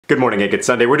Good morning, Hank. It's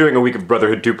Sunday. We're doing a week of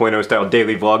Brotherhood 2.0 style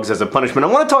daily vlogs as a punishment.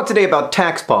 I want to talk today about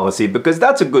tax policy because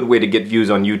that's a good way to get views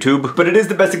on YouTube. But it is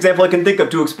the best example I can think of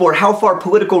to explore how far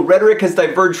political rhetoric has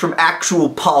diverged from actual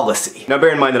policy. Now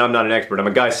bear in mind that I'm not an expert. I'm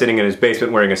a guy sitting in his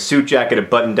basement wearing a suit jacket, a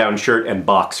button-down shirt, and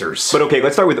boxers. But okay,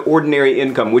 let's start with ordinary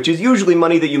income, which is usually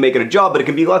money that you make at a job, but it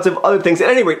can be lots of other things. At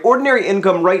any rate, ordinary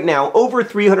income right now, over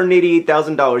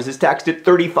 $388,000, is taxed at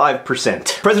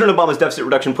 35%. President Obama's deficit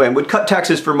reduction plan would cut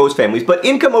taxes for most families, but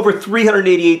income over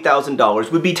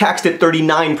 $388,000 would be taxed at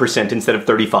 39% instead of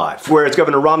 35%. Whereas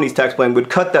Governor Romney's tax plan would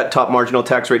cut that top marginal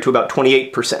tax rate to about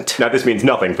 28%. Now this means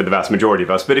nothing for the vast majority of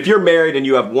us, but if you're married and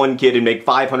you have one kid and make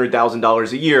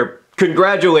 $500,000 a year,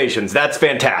 congratulations, that's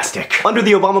fantastic. Under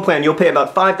the Obama plan, you'll pay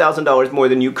about $5,000 more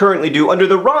than you currently do. Under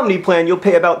the Romney plan, you'll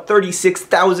pay about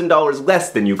 $36,000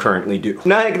 less than you currently do.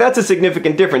 Now, that's a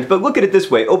significant difference, but look at it this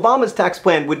way. Obama's tax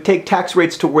plan would take tax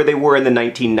rates to where they were in the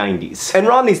 1990s. And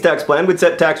Romney's tax plan would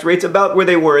set tax rates about where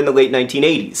they were in the late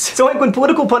 1980s. So like when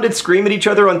political pundits scream at each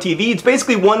other on TV, it's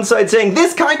basically one side saying,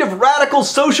 this kind of radical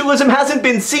socialism hasn't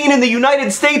been seen in the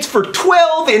United States for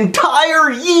 12 entire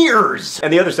years!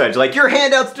 And the other side's like, your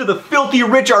handouts to the filthy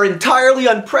rich are entirely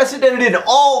unprecedented in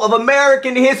all of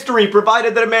American history,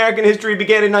 provided that American history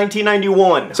began in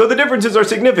 1991. So the differences are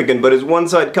significant, but is one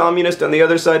side communist and the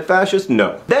other side fascist?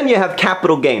 No. Then you have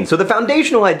capital gains. So the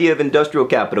foundational idea of industrial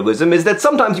capitalism is that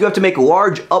sometimes you have to make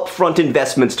large upfront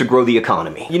investments to grow the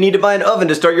economy. You need to buy an oven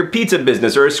to start your pizza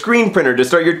business, or a screen printer to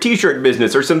start your t-shirt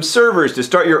business, or some servers to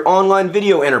start your online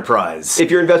video enterprise.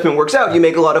 If your investment works out, you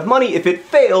make a lot of money. If it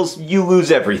fails, you lose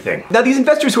everything. Now these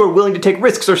investors who are willing to take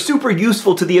risks are super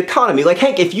useful to the economy. Like,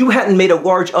 Hank, if you hadn't made a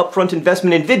large upfront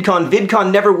investment in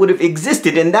VidCon never would have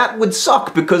existed, and that would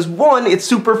suck because one, it's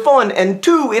super fun, and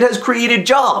two, it has created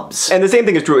jobs. And the same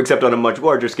thing is true except on a much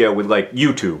larger scale with like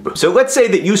YouTube. So let's say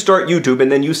that you start YouTube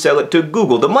and then you sell it to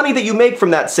Google. The money that you make from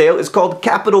that sale is called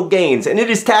capital gains, and it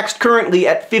is taxed currently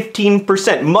at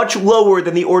 15%, much lower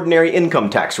than the ordinary income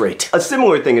tax rate. A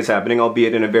similar thing is happening,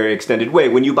 albeit in a very extended way,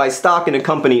 when you buy stock in a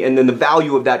company and then the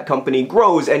value of that company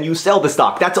grows and you sell the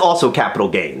stock. That's also capital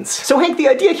gains. So Hank, the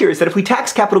idea here is that if we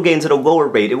tax capital gains at a lower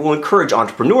rate, it will encourage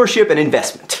entrepreneurship and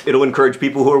investment. It'll encourage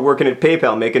people who are working at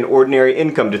PayPal making ordinary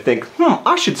income to think,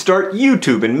 I should start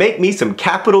YouTube and make me some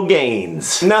capital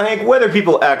gains. Now Hank, whether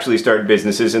people actually start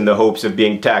businesses in the hopes of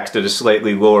being taxed at a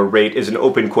slightly lower rate is an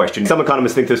open question. Some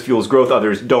economists think this fuels growth,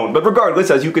 others don't. But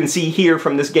regardless, as you can see here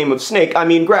from this game of snake,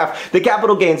 graph, the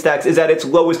capital gains tax is at its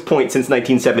lowest point since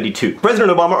 1972.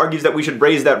 President Obama argues that we should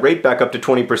raise that rate back up to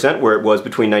 20%, where it was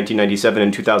between 1997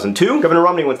 and 2002. Governor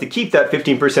Romney wants to keep that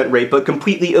 15% rate, but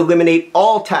completely eliminate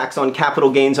all tax on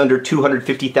capital gains under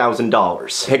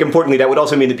 $250,000. Heck, importantly, that would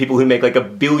also mean that people who make like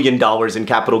 $1 billion in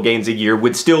capital gains a year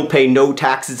would still pay no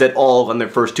taxes at all on their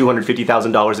first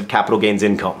 $250,000 of capital gains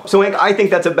income. So Hank, I think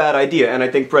that's a bad idea, and I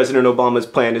think President Obama's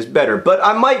plan is better, but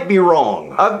I might be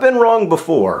wrong. I've been wrong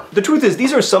before. The truth is,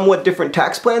 these are somewhat different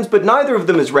tax plans, but neither of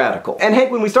them is radical. And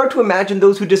Hank, when we start to imagine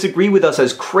those who disagree with us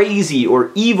as crazy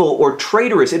or evil or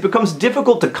traitorous, it becomes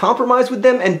difficult to compromise with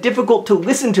them and difficult to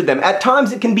listen to them. At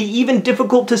times, it can be even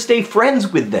difficult to stay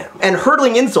friends with them. And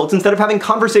hurling insults instead of having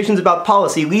conversations about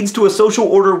policy leads to a social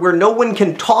order where no one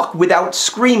can talk without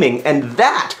screaming, and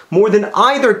that, more than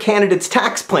either candidate's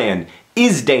tax plan,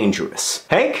 is dangerous.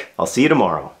 Hank, I'll see you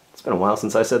tomorrow. It's been a while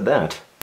since I said that.